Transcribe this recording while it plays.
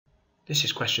This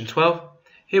is question 12.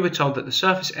 Here we're told that the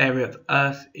surface area of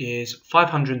Earth is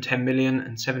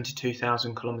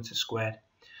 510,072,000 kilometers squared.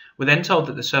 We're then told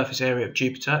that the surface area of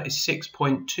Jupiter is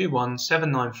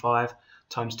 6.21795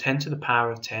 times 10 to the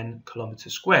power of 10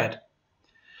 kilometers squared.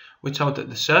 We're told that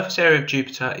the surface area of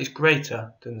Jupiter is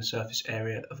greater than the surface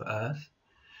area of Earth,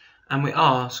 and we're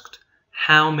asked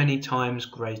how many times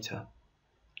greater.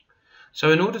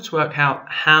 So in order to work out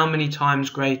how many times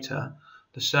greater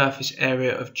the surface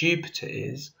area of Jupiter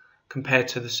is compared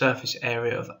to the surface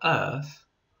area of Earth,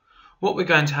 what we're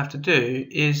going to have to do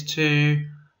is to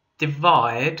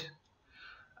divide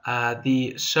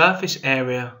the surface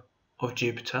area of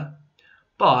Jupiter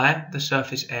by the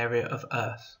surface area of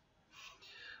Earth.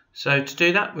 So to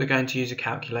do that, we're going to use a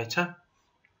calculator,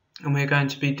 and we're going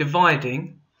to be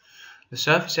dividing the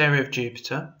surface area of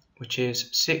Jupiter, which is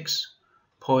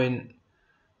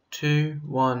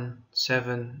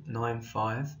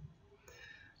 6.21795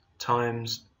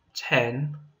 times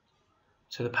 10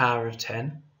 to the power of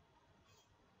 10,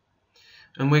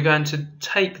 and we're going to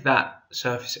take that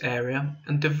surface area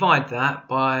and divide that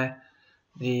by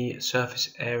the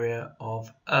surface area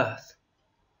of Earth.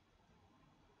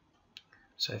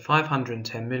 So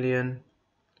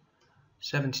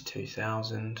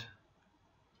 510,072,000,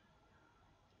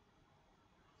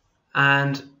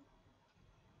 and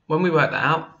when we work that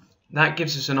out, that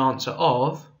gives us an answer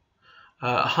of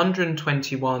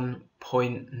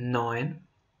 121.9.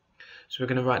 So we're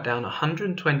going to write down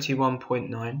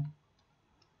 121.9,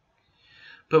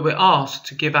 but we're asked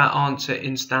to give our answer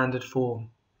in standard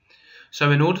form.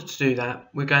 So in order to do that,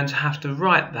 we're going to have to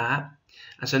write that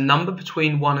as a number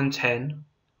between 1 and 10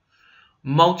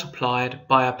 multiplied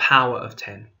by a power of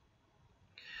 10.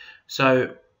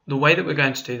 So the way that we're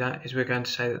going to do that is we're going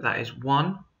to say that that is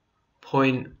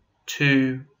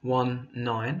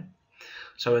 1.219,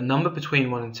 so a number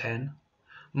between 1 and 10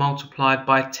 multiplied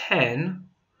by 10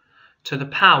 to the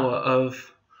power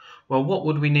of, well, what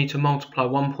would we need to multiply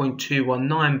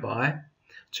 1.219 by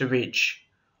to reach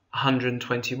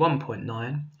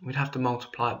 121.9? We'd have to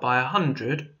multiply it by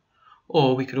 100,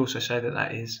 or we could also say that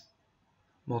that is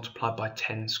multiplied by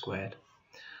 10 squared.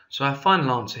 So our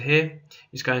final answer here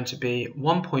is going to be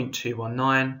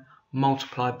 1.219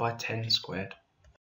 multiplied by 10 squared.